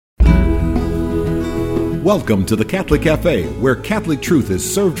Welcome to the Catholic Cafe, where Catholic truth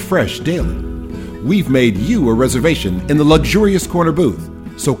is served fresh daily. We've made you a reservation in the luxurious corner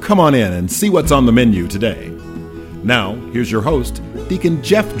booth, so come on in and see what's on the menu today. Now, here's your host, Deacon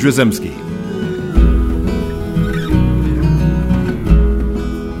Jeff Drzymski.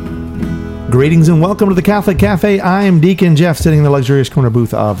 Greetings and welcome to the Catholic Cafe. I am Deacon Jeff, sitting in the luxurious corner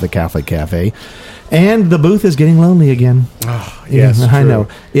booth of the Catholic Cafe. And the booth is getting lonely again. Oh, yes, I know.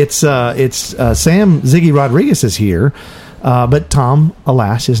 It's Sam Ziggy Rodriguez is here, but Tom,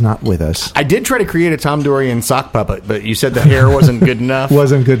 alas, is not with us. I did try to create a Tom Dorian sock puppet, but you said the hair wasn't good enough.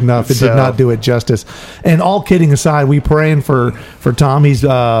 Wasn't good enough. It did not do it justice. And all kidding aside, we praying for Tom. He's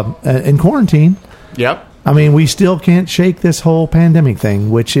in quarantine. Yep. I mean, we still can't shake this whole pandemic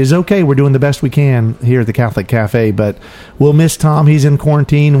thing, which is okay. We're doing the best we can here at the Catholic Cafe, but we'll miss Tom. He's in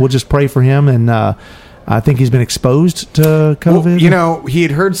quarantine. We'll just pray for him, and I think he's been exposed to COVID. Well, he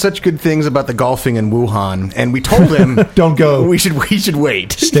had heard such good things about the golfing in Wuhan, and we told him, don't go. We should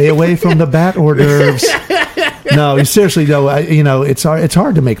wait. Stay away from the bat hors d'oeuvres. No, seriously, though, it's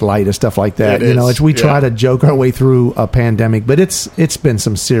hard to make light of stuff like that. We try to joke our way through a pandemic, but it's been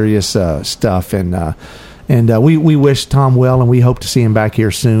some serious stuff, and we wish Tom well, and we hope to see him back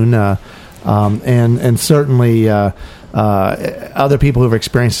here soon. And certainly other people who have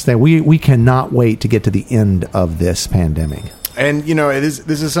experienced this thing. We cannot wait to get to the end of this pandemic. And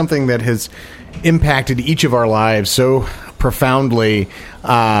this is something that has impacted each of our lives so profoundly,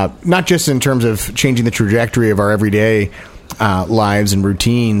 not just in terms of changing the trajectory of our everyday lives and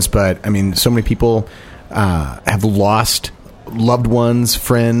routines, but I mean, so many people have lost loved ones,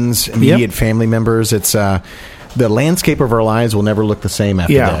 friends, immediate family members. It's the landscape of our lives will never look the same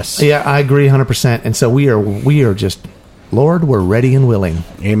after this. Yeah, I agree 100%. And so we are just, Lord, we're ready and willing.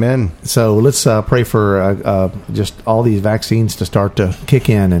 Amen. So let's pray for just all these vaccines to start to kick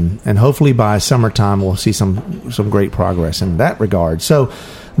in, and hopefully by summertime we'll see some great progress in that regard. So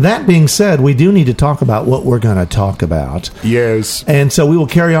that being said, we do need to talk about what we're going to talk about. Yes. And so we will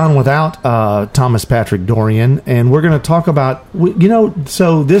carry on without Thomas Patrick Dorian, and we're going to talk about,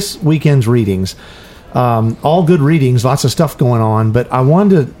 so this weekend's readings, all good readings, lots of stuff going on, but I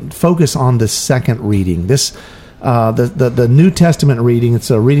wanted to focus on the second reading. This the New Testament reading. It's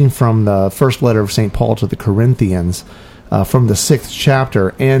a reading from the first letter of St. Paul to the Corinthians, from the 6th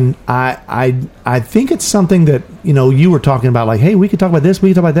chapter, and I think it's something that you were talking about, like, hey, we could talk about this, we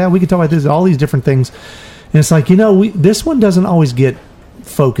could talk about that, we could talk about this, all these different things, and it's like this one doesn't always get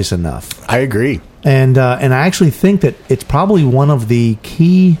focus enough. I agree, and I actually think that it's probably one of the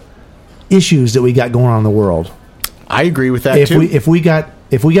key issues that we got going on in the world. I agree with that too. If we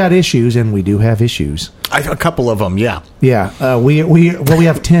got issues, and we do have issues, a couple of them, yeah. We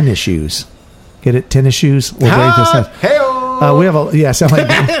have 10 issues. Get it? 10 issues. We have sound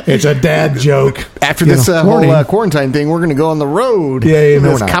like it's a dad joke. After this whole quarantine thing, we're going to go on the road. Yeah,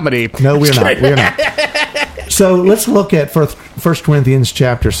 no, this comedy. No, we're not. We're not. So let's look at 1 Corinthians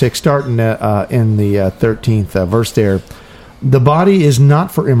chapter 6, starting in the 13th verse there. The body is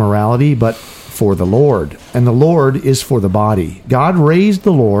not for immorality, but for the Lord, and the Lord is for the body. God raised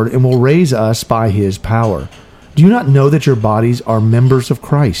the Lord and will raise us by his power. Do you not know that your bodies are members of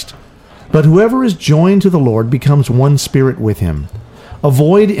Christ? But whoever is joined to the Lord becomes one spirit with him.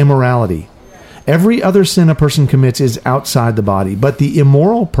 Avoid immorality. Every other sin a person commits is outside the body, but the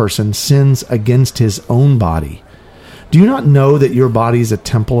immoral person sins against his own body. Do you not know that your body is a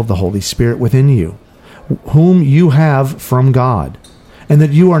temple of the Holy Spirit within you, whom you have from God, and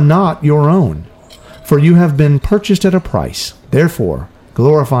that you are not your own? For you have been purchased at a price. Therefore,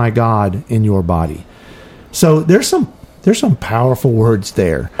 glorify God in your body. So there's some powerful words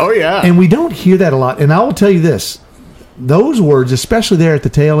there. Oh, yeah. And we don't hear that a lot. And I will tell you this. Those words, especially there at the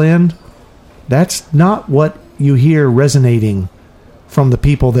tail end, that's not what you hear resonating from the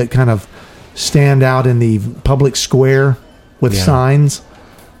people that kind of stand out in the public square with signs.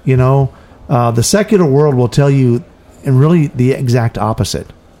 The secular world will tell you, and really the exact opposite.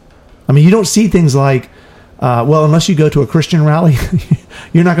 I mean, you don't see things like, unless you go to a Christian rally,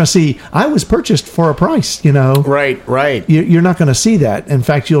 you're not going to see, I was purchased for a price, Right. You're not going to see that. In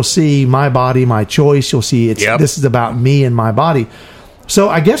fact, you'll see my body, my choice. You'll see this is about me and my body. So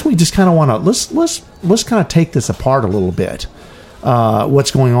I guess we just kind of want to, let's kind of take this apart a little bit,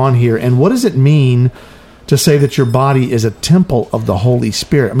 what's going on here. And what does it mean to say that your body is a temple of the Holy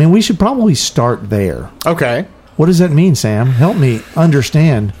Spirit? I mean, we should probably start there. Okay. What does that mean, Sam? Help me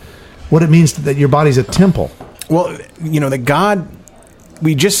understand what it means that your body's a temple. Well, that God,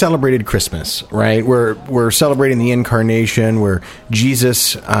 we just celebrated Christmas, right? We're celebrating the incarnation, where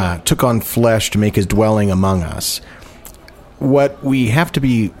Jesus took on flesh to make his dwelling among us. What we have to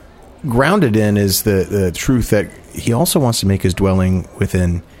be grounded in is the truth that he also wants to make his dwelling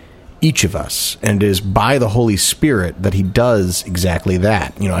within each of us, and it is by the Holy Spirit that he does exactly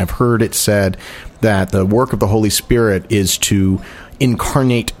that. You know, I've heard it said that the work of the Holy Spirit is to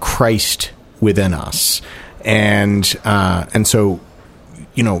incarnate Christ within us, and so,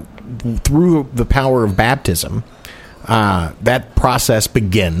 you know, through the power of baptism, that process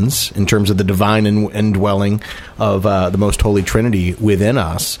begins in terms of the divine indwelling of the Most Holy Trinity within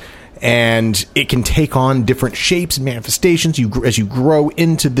us. And it can take on different shapes and manifestations. As you grow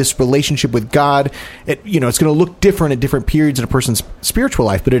into this relationship with God, it's going to look different at different periods in a person's spiritual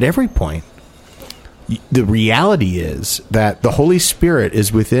life. But at every point, the reality is that the Holy Spirit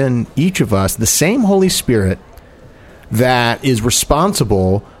is within each of us, the same Holy Spirit that is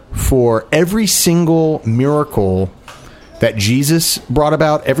responsible for every single miracle that Jesus brought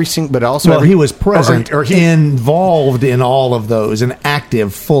about, but also he was present involved in all of those and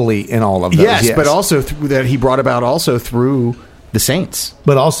active fully in all of those. Yes. But also that he brought about also through the saints,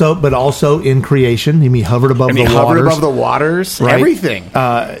 but also in creation. He hovered above the waters, right? Everything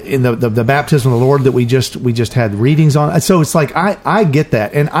in the baptism of the Lord that we just had readings on. So it's like I get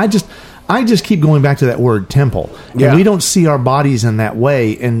that, and I just keep going back to that word temple. Yeah. And we don't see our bodies in that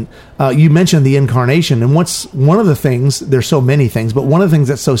way. And you mentioned the incarnation. And one of the things, there's so many things, but one of the things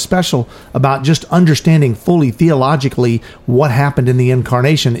that's so special about just understanding fully theologically what happened in the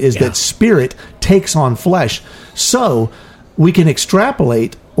incarnation is that Spirit takes on flesh. So we can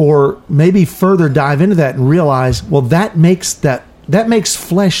extrapolate or maybe further dive into that and realize, well, that makes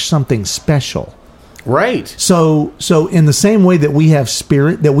flesh something special. Right. So in the same way that we have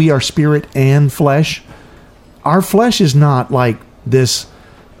spirit, that we are spirit and flesh, our flesh is not like this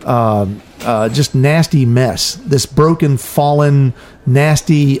just nasty mess, this broken, fallen,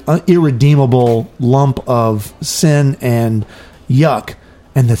 nasty, irredeemable lump of sin and yuck.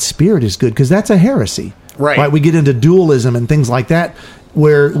 And that spirit is good, because that's a heresy. Right. We get into dualism and things like that,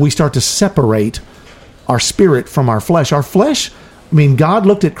 where we start to separate our spirit from our flesh. Our flesh... I mean, God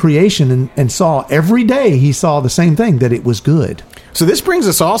looked at creation and saw every day, he saw the same thing, that it was good. So this brings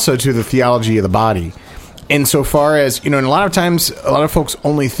us also to the theology of the body. Insofar as, and a lot of times, a lot of folks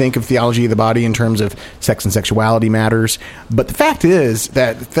only think of theology of the body in terms of sex and sexuality matters. But the fact is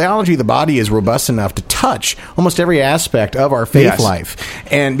that theology of the body is robust enough to touch almost every aspect of our faith life.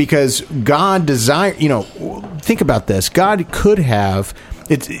 And because God think about this. God could have...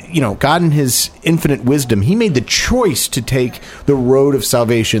 God in his infinite wisdom, he made the choice to take the road of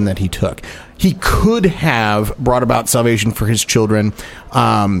salvation that he took. He could have brought about salvation for his children,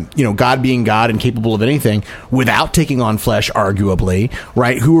 God being God and capable of anything, without taking on flesh, arguably,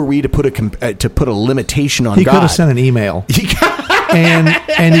 right? Who are we to put a limitation on God? He could have sent an email.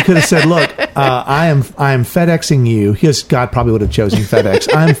 And he could have said, look, I am FedExing you. God probably would have chosen FedEx.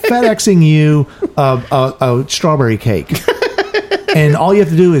 I'm FedExing you a strawberry cake. And all you have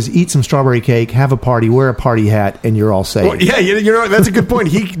to do is eat some strawberry cake, have a party, wear a party hat, and you're all saved. Well, that's a good point.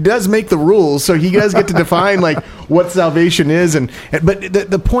 He does make the rules, so he does get to define what salvation is. But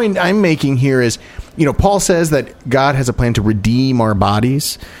the point I'm making here is, Paul says that God has a plan to redeem our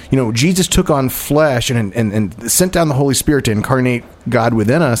bodies. Jesus took on flesh and sent down the Holy Spirit to incarnate God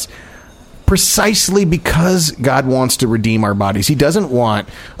within us, precisely because God wants to redeem our bodies. He doesn't want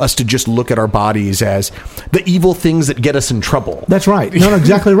us to just look at our bodies as the evil things that get us in trouble. That's right. No,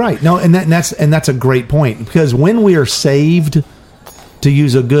 exactly right. No, and that's a great point, because when we are saved, to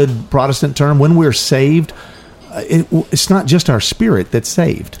use a good Protestant term, when we're saved, it's not just our spirit that's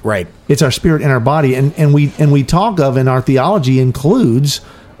saved. Right. It's our spirit and our body, and we talk of, in our theology, includes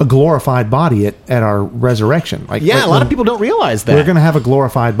a glorified body at our resurrection. A lot of people don't realize that. We're going to have a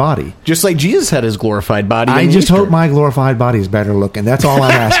glorified body. Just like Jesus had his glorified body. I just hope my glorified body is better looking. That's all I'm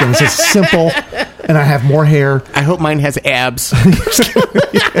asking. It's just simple, and I have more hair. I hope mine has abs.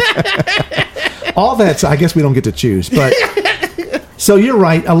 All that's, I guess we don't get to choose, but... So you're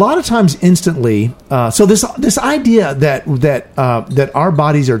right. A lot of times, instantly. So this idea that our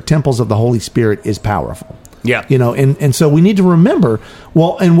bodies are temples of the Holy Spirit is powerful. Yeah. And so we need to remember,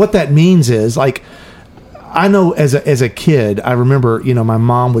 and what that means is, I know as a kid, I remember, my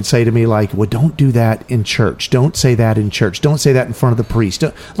mom would say to me, well, don't do that in church. Don't say that in church. Don't say that in front of the priest.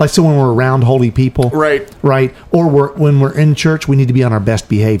 So when we're around holy people. Right. Right. Or when we're in church, we need to be on our best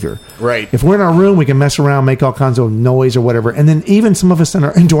behavior. Right. If we're in our room, we can mess around, make all kinds of noise or whatever. And then even some of us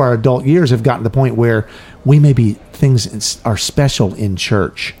into our adult years have gotten to the point where things are special in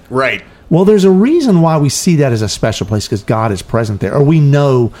church. Right. Well, there's a reason why we see that as a special place, because God is present there, or we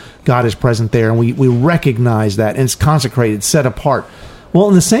know God is present there, and we recognize that, and it's consecrated, set apart. Well,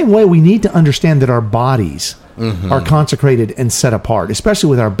 in the same way, we need to understand that our bodies are consecrated and set apart, especially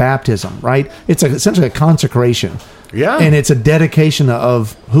with our baptism, right? It's essentially a consecration. Yeah. And it's a dedication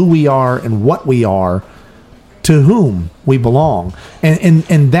of who we are and what we are to whom we belong.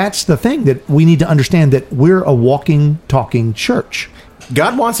 And that's the thing that we need to understand, that we're a walking, talking church.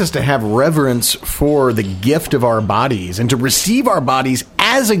 God wants us to have reverence for the gift of our bodies and to receive our bodies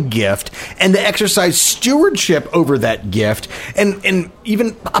as a gift and to exercise stewardship over that gift and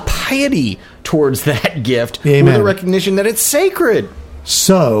even a piety towards that gift. Amen. With a recognition that it's sacred.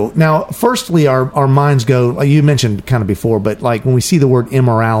 So, now, firstly, our minds go, like you mentioned kind of before, but like when we see the word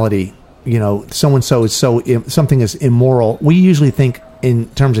immorality, so-and-so is something is immoral, we usually think in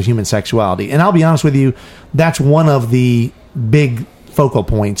terms of human sexuality. And I'll be honest with you, that's one of the big focal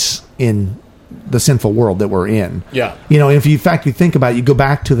points in the sinful world that we're in. Yeah. If you, in fact, you think about it, you go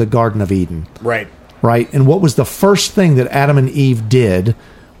back to the Garden of Eden. Right. Right? And what was the first thing that Adam and Eve did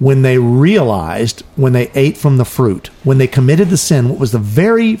when they realized, when they ate from the fruit, when they committed the sin? What was the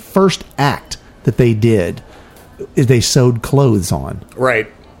very first act that they did? Is they sewed clothes on.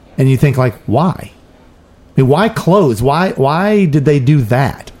 Right. And you think, like, why? I mean, why clothes? Why did they do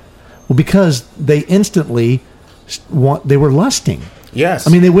that? Well, because they instantly they were lusting. Yes.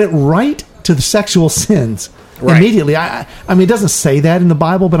 I mean, they went right to the sexual sins immediately. I mean, it doesn't say that in the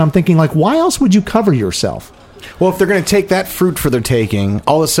Bible, but I'm thinking, like, why else would you cover yourself? Well, if they're going to take that fruit for their taking,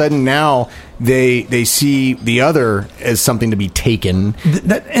 all of a sudden now they see the other as something to be taken.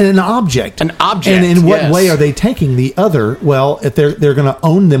 And an object. An object, And in what way are they taking the other? Well, if they're going to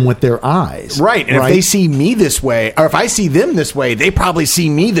own them with their eyes. Right. And if they see me this way, or if I see them this way, they probably see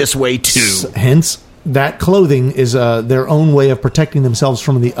me this way too. Hence, that clothing is their own way of protecting themselves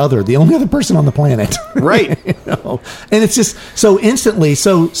from the only other person on the planet. Right. And it's just so instantly.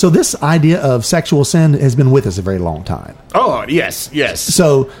 So this idea of sexual sin has been with us a very long time. Oh, yes.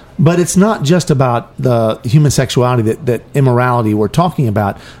 So, but it's not just about the human sexuality, that immorality we're talking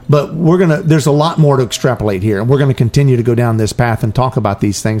about, but there's a lot more to extrapolate here, and we're going to continue to go down this path and talk about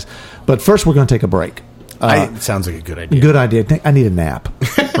these things. But first, we're going to take a break. It sounds like a good idea. Good idea. I need a nap.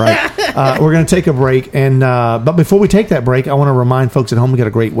 Right. We're going to take a break, but before we take that break, I want to remind folks at home we got a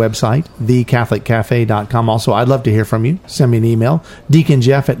great website, thecatholiccafe.com. Also, I'd love to hear from you. Send me an email,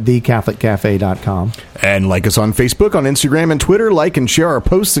 deaconjeff@thecatholiccafe.com. And like us on Facebook, on Instagram, and Twitter. Like and share our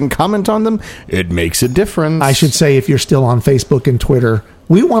posts and comment on them. It makes a difference. I should say, if you're still on Facebook and Twitter,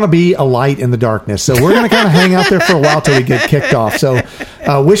 we want to be a light in the darkness. So we're going to kind of hang out there for a while till we get kicked off. So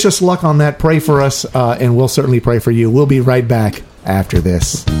wish us luck on that. Pray for us, and we'll certainly pray for you. We'll be right back after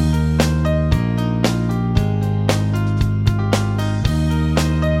this.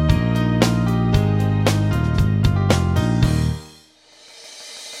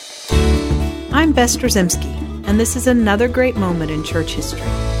 I'm Bess Drzymski, and this is another great moment in church history.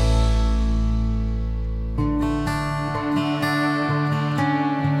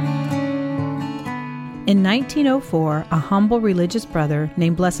 In 1904, a humble religious brother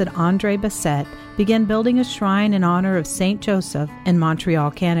named Blessed Andre Bessette began building a shrine in honor of Saint Joseph in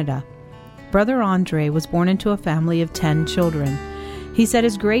Montreal, Canada. Brother Andre was born into a family of 10 children. He said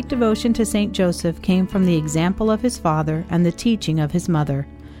his great devotion to Saint Joseph came from the example of his father and the teaching of his mother.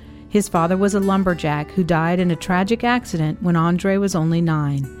 His father was a lumberjack who died in a tragic accident when Andre was only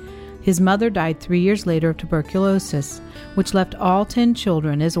 9. His mother died 3 years later of tuberculosis, which left all 10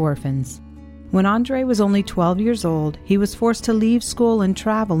 children as orphans. When Andre was only 12 years old, he was forced to leave school and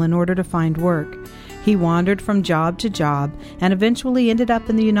travel in order to find work. He wandered from job to job and eventually ended up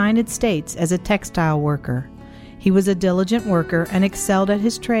in the United States as a textile worker. He was a diligent worker and excelled at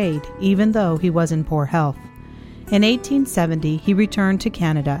his trade, even though he was in poor health. In 1870, he returned to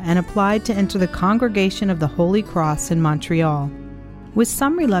Canada and applied to enter the Congregation of the Holy Cross in Montreal. With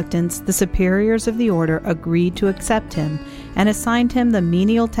some reluctance, the superiors of the order agreed to accept him and assigned him the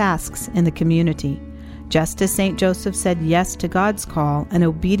menial tasks in the community. Just as St. Joseph said yes to God's call and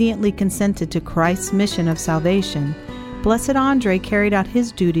obediently consented to Christ's mission of salvation, Blessed Andre carried out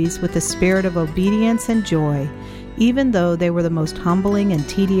his duties with a spirit of obedience and joy, even though they were the most humbling and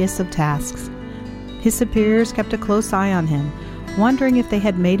tedious of tasks. His superiors kept a close eye on him, wondering if they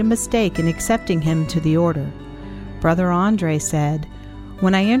had made a mistake in accepting him to the order. Brother Andre said,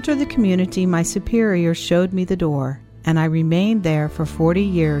 "When I entered the community, my superior showed me the door, and I remained there for 40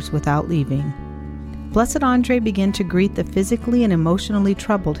 years without leaving." Blessed Andre began to greet the physically and emotionally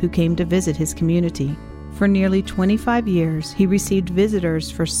troubled who came to visit his community. For nearly 25 years, he received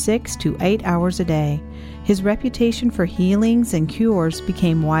visitors for 6 to 8 hours a day. His reputation for healings and cures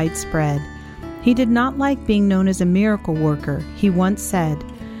became widespread. He did not like being known as a miracle worker. He once said,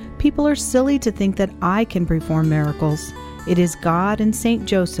 "People are silly to think that I can perform miracles. It is God and Saint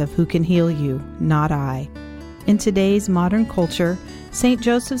Joseph who can heal you, not I." In today's modern culture, St.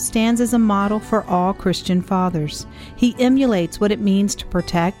 Joseph stands as a model for all Christian fathers. He emulates what it means to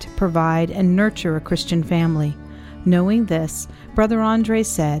protect, provide, and nurture a Christian family. Knowing this, Brother Andre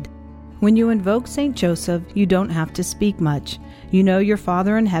said, "When you invoke St. Joseph, you don't have to speak much. You know your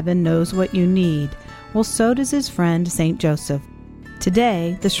Father in heaven knows what you need. Well, so does his friend St. Joseph."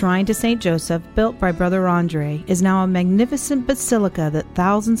 Today, the shrine to St. Joseph, built by Brother Andre, is now a magnificent basilica that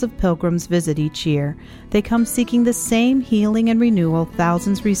thousands of pilgrims visit each year. They come seeking the same healing and renewal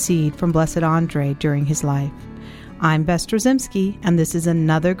thousands received from Blessed Andre during his life. I'm Bess Drzymski, and this is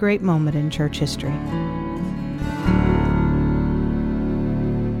another great moment in church history.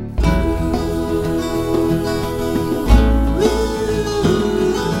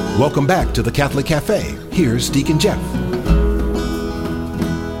 Welcome back to the Catholic Cafe. Here's Deacon Jeff.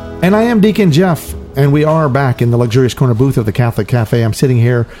 And I am Deacon Jeff, and we are back in the luxurious corner booth of the Catholic Cafe. I'm sitting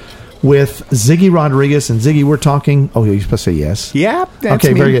here with Ziggy Rodriguez, and Ziggy, we're talking. Oh, you're supposed to say yes. Yeah. That's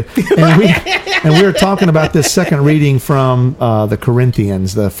okay. me. Very good. And we were talking about this second reading from the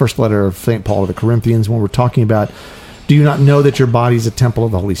Corinthians, the first letter of St. Paul to the Corinthians, when we're talking about, do you not know that your body is a temple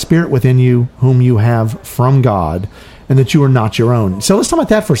of the Holy Spirit within you, whom you have from God, and that you are not your own? So let's talk about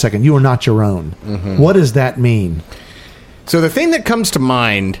that for a second. You are not your own. Mm-hmm. What does that mean? So the thing that comes to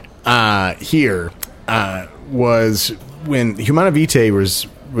mind here was when Humana Vitae was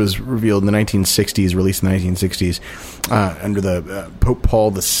revealed in the 1960s, released in the 1960s under the Pope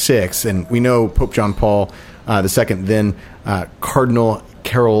Paul VI, and we know Pope John Paul II, then Cardinal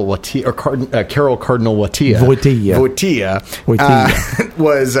Carol Cardinal Wojtyla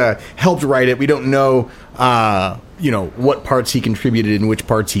was helped write it. We don't know what parts he contributed and which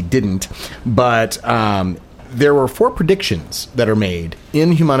parts he didn't, but there were 4 predictions that are made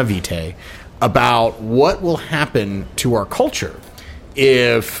in Humana Vitae about what will happen to our culture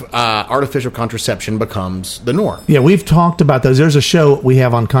if artificial contraception becomes the norm. Yeah, we've talked about those. There's a show we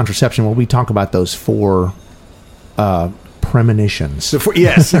have on contraception where we talk about those 4 premonitions.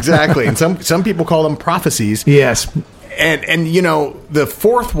 Yes, exactly. And some people call them prophecies. Yes. And the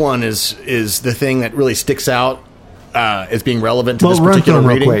 4th one is the thing that really sticks out as being relevant to this particular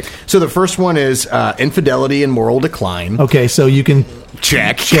reading. Real quick. So the first one is infidelity and moral decline. Okay, so you can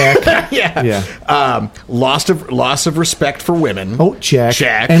check. Yeah. Loss of respect for women. Oh, check.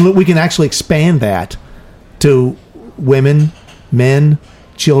 And we can actually expand that to women, men,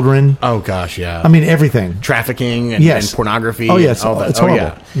 children. Oh gosh, yeah. I mean everything. Trafficking and pornography. Oh yes, all that. It's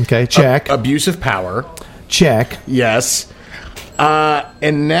horrible. Yeah. Okay, check. Abuse of power. Check. Yes.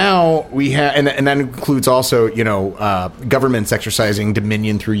 And now we have, and that includes also, governments exercising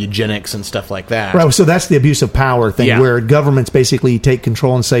dominion through eugenics and stuff like that. Right. So that's the abuse of power thing, where governments basically take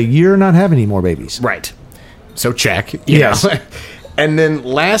control and say, "You're not having any more babies." Right. So check. Yes. And then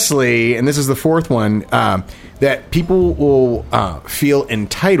lastly, and this is the 4th one, that people will feel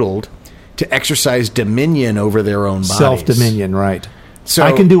entitled to exercise dominion over their own bodies. Self-dominion, right? So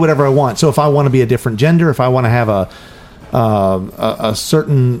I can do whatever I want. So if I want to be a different gender, if I want to have a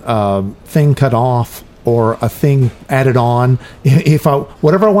certain thing cut off or a thing added on,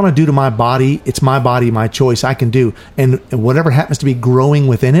 whatever I want to do to my body, it's my body, my choice. I can do, and whatever happens to be growing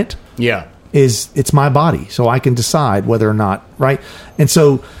within it, it's my body, so I can decide whether or not, right? And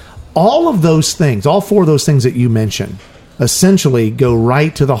so all of those things, all 4 of those things that you mentioned, essentially go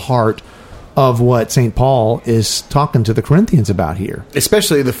right to the heart of what St. Paul is talking to the Corinthians about here.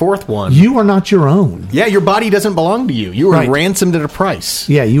 Especially the 4th one. You are not your own. Yeah, your body doesn't belong to you. You were ransomed at a price.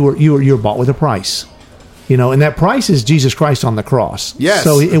 Yeah, you were bought with a price. And that price is Jesus Christ on the cross. Yes.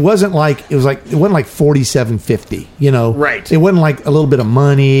 So it wasn't like $47.50. Right. It wasn't like a little bit of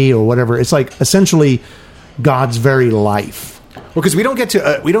money or whatever. It's like essentially God's very life. Well, because we don't get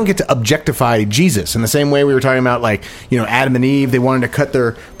to objectify Jesus in the same way we were talking about, Adam and Eve. They wanted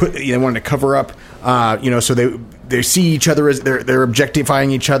to they wanted to cover up, so they see each other as they're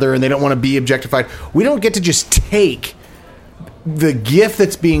objectifying each other, and they don't want to be objectified. We don't get to just take the gift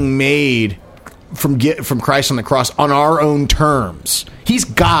that's being made from Christ on the cross on our own terms. He's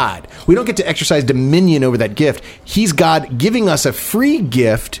God. We don't get to exercise dominion over that gift. He's God giving us a free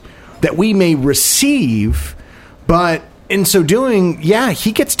gift that we may receive, but in so doing,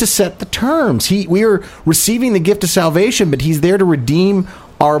 he gets to set the terms. We are receiving the gift of salvation, but he's there to redeem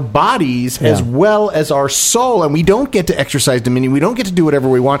our bodies as well as our soul, and we don't get to exercise dominion. We don't get to do whatever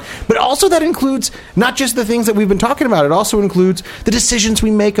we want. But also that includes not just the things that we've been talking about. It also includes the decisions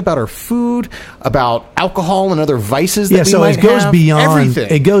we make about our food, about alcohol and other vices that we might have. Beyond everything.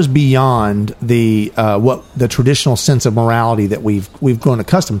 It goes beyond the what the traditional sense of morality that we've grown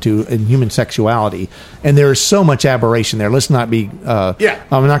accustomed to in human sexuality, and there is so much aberration there. Let's not be. I'm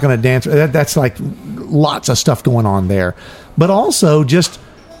not going to dance. That's like lots of stuff going on there, but also just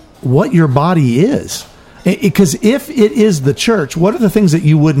what your body is. Because if it is the church, what are the things that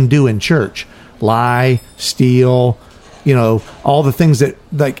you wouldn't do in church? Lie, steal, all the things that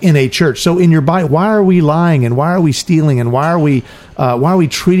like in a church. So in your body, why are we lying and why are we stealing and why are we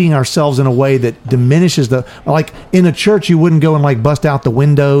treating ourselves in a way that diminishes like in a church, you wouldn't go and like bust out the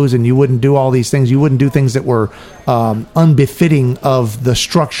windows and you wouldn't do all these things. You wouldn't do things that were unbefitting of the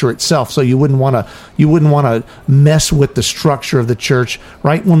structure itself. So you wouldn't want to mess with the structure of the church,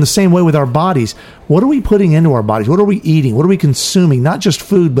 right? Well, in the same way with our bodies, what are we putting into our bodies? What are we eating? What are we consuming? Not just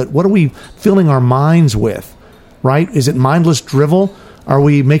food, but what are we filling our minds with? Right? Is it mindless drivel? Are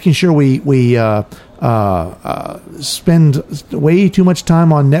we making sure we spend way too much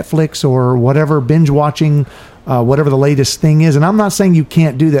time on Netflix or whatever, binge watching, whatever the latest thing is? And I'm not saying you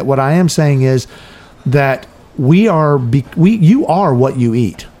can't do that. What I am saying is that you are what you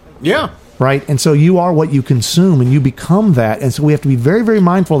eat. Yeah. Right? And so you are what you consume and you become that. And so we have to be very, very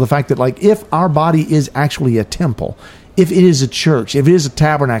mindful of the fact that like if our body is actually a temple, if it is a church, if it is a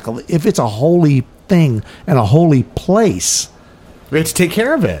tabernacle, if it's a holy thing and a holy place, we have to take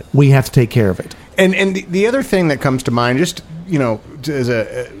care of it. We have to take care of it. And the other thing that comes to mind, just as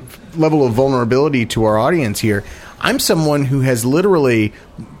a level of vulnerability to our audience here, I'm someone who has literally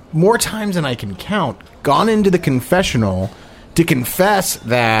more times than I can count gone into the confessional to confess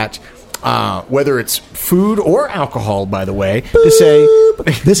that whether it's food or alcohol, by the way, to say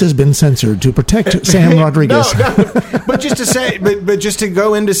this has been censored to protect Sam Rodriguez. No, but just to say, but just to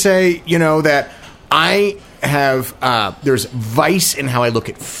go in to say, that I have there's vice in how I look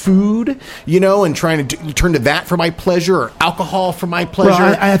at food, and trying to turn to that for my pleasure or alcohol for my pleasure.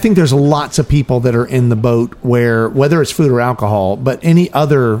 Well, I think there's lots of people that are in the boat where whether it's food or alcohol, but any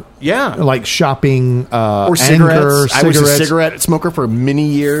other, like shopping or cigarettes. I was a cigarette smoker for many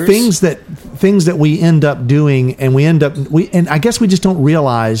years. Things that we end up doing, and and I guess we just don't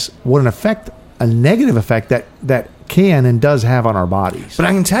realize what a negative effect that can and does have on our bodies. But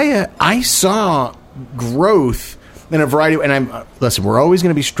I can tell you, I saw growth in a variety of, and listen, we're always going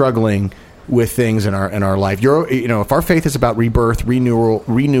to be struggling with things in our life. If our faith is about rebirth, renewal,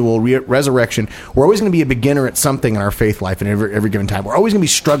 resurrection, we're always going to be a beginner at something in our faith life at every given time. We're always going to be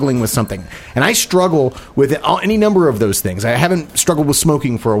struggling with something. And I struggle with any number of those things. I haven't struggled with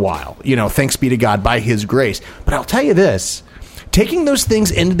smoking for a while, thanks be to God by his grace. But I'll tell you this, taking those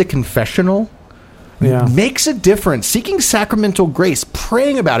things into the confessional makes a difference. Seeking sacramental grace,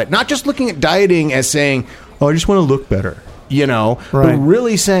 praying about it, not just looking at dieting as saying, oh, I just want to look better, but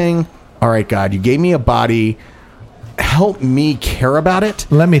really saying, all right, God, you gave me a body. Help me care about it.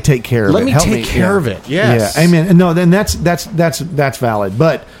 Let me take care of it. Let me take care of it. Yes. Yeah. Amen. No, then that's valid.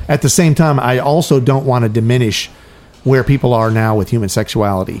 But at the same time, I also don't want to diminish where people are now with human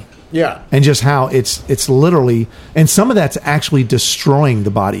sexuality. Yeah. And just how it's literally, and some of that's actually destroying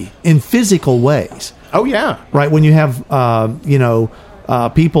the body in physical ways. Oh, yeah. Right. When you have,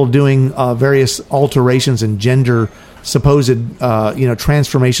 people doing various alterations in gender, supposed,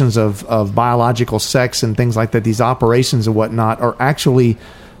 transformations of biological sex and things like that, these operations and whatnot are actually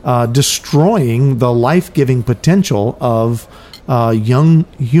destroying the life-giving potential of young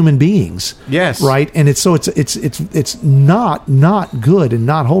human beings. Yes. Right. And it's not good and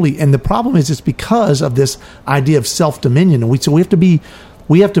not holy. And the problem is it's because of this idea of self-dominion. And we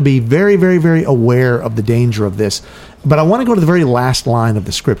have to be very, very, very aware of the danger of this. But I want to go to the very last line of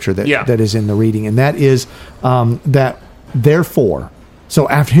the scripture that is in the reading. And that is that therefore, so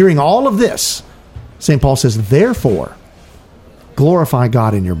after hearing all of this, St. Paul says, therefore, glorify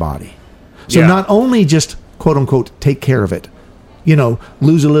God in your body. So not only just, quote unquote, take care of it,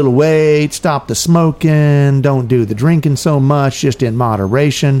 lose a little weight, stop the smoking, don't do the drinking so much, just in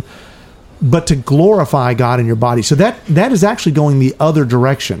moderation, but to glorify God in your body. So that is actually going the other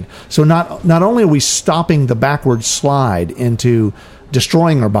direction. So not only are we stopping the backward slide into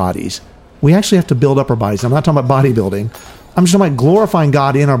destroying our bodies, we actually have to build up our bodies. I'm not talking about bodybuilding. I'm just talking about glorifying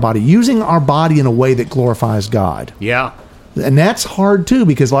God in our body, using our body in a way that glorifies God. Yeah. And that's hard too,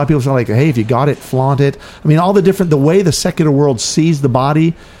 because a lot of people are like, hey, if you got it, flaunt it. I mean, the way the secular world sees the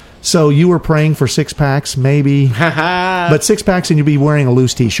body. So you were praying for 6-packs, maybe, but 6-packs and you'd be wearing a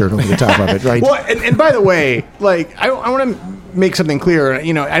loose T-shirt over the top of it, right? Well, and by the way, like I want to make something clear.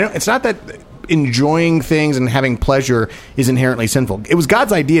 It's not that enjoying things and having pleasure is inherently sinful. It was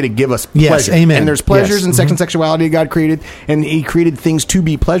God's idea to give us pleasure. Amen. And there's pleasures in sex and sexuality God created, and He created things to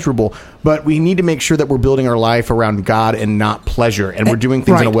be pleasurable. But we need to make sure that we're building our life around God and not pleasure, and we're doing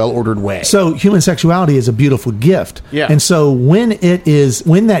things in a well-ordered way. So human sexuality is a beautiful gift. Yeah. And so when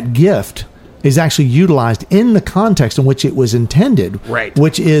that gift is actually utilized in the context in which it was intended, right,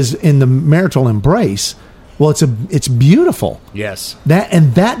 which is in the marital embrace, well, it's beautiful. Yes.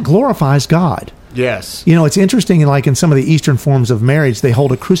 That glorifies God. Yes. It's interesting, like in some of the Eastern forms of marriage, they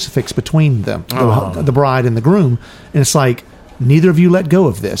hold a crucifix between them, the bride and the groom. And it's like, neither of you let go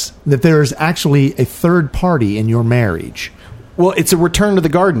of this, that there is actually a third party in your marriage. Well, it's a return to the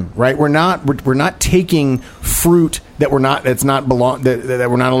garden, right? We're not taking fruit that we're not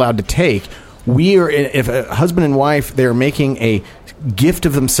allowed to take. If a husband and wife, they're making a gift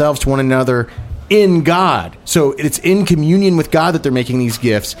of themselves to one another in God. So it's in communion with God that they're making these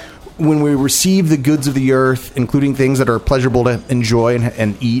gifts. When we receive the goods of the earth, including things that are pleasurable to enjoy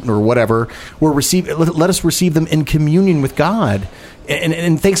and eat or whatever, let us receive them in communion with God.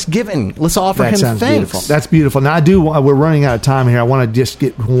 And thanksgiving. Let's offer Him thanks. Beautiful. That's beautiful. Now, we're running out of time here. I want to just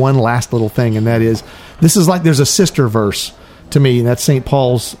get one last little thing, and that is, this is like there's a sister verse to me, and that's St.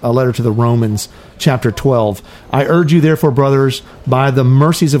 Paul's letter to the Romans, chapter 12. I urge you, therefore, brothers, by the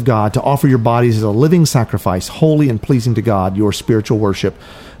mercies of God, to offer your bodies as a living sacrifice, holy and pleasing to God, your spiritual worship.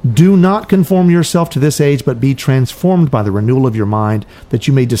 Do not conform yourself to this age, but be transformed by the renewal of your mind, that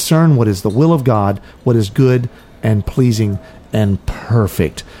you may discern what is the will of God, what is good and pleasing and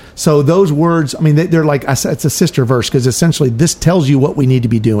perfect. So those words, they're like, it's a sister verse, because essentially this tells you what we need to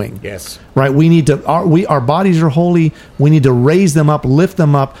be doing. Yes. Right? We need to, our bodies are holy. We need to raise them up, lift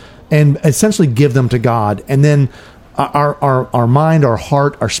them up, and essentially give them to God. And then our mind, our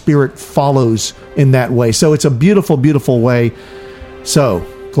heart, our spirit follows in that way. So it's a beautiful, beautiful way. So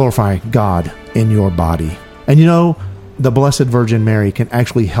glorify God in your body. And the Blessed Virgin Mary can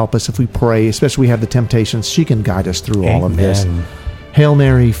actually help us if we pray, especially if we have the temptations. She can guide us through all of this. Hail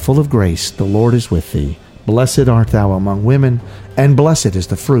Mary, full of grace, the Lord is with thee. Blessed art thou among women, and blessed is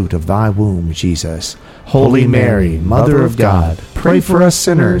the fruit of thy womb, Jesus. Holy Mary, Mother of God, pray for us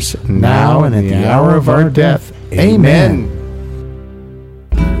sinners, now and at the hour of our death. Amen.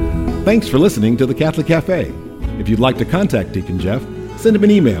 Thanks for listening to the Catholic Cafe. If you'd like to contact Deacon Jeff, send him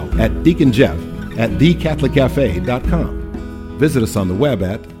an email at deaconjeff@thecatholiccafe.com. Visit us on the web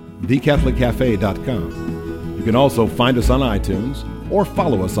at thecatholiccafe.com. You can also find us on iTunes or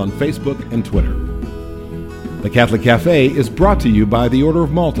follow us on Facebook and Twitter. The Catholic Cafe is brought to you by the Order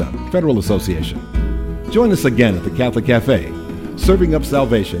of Malta Federal Association. Join us again at the Catholic Cafe, serving up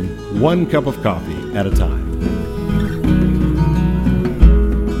salvation one cup of coffee at a time.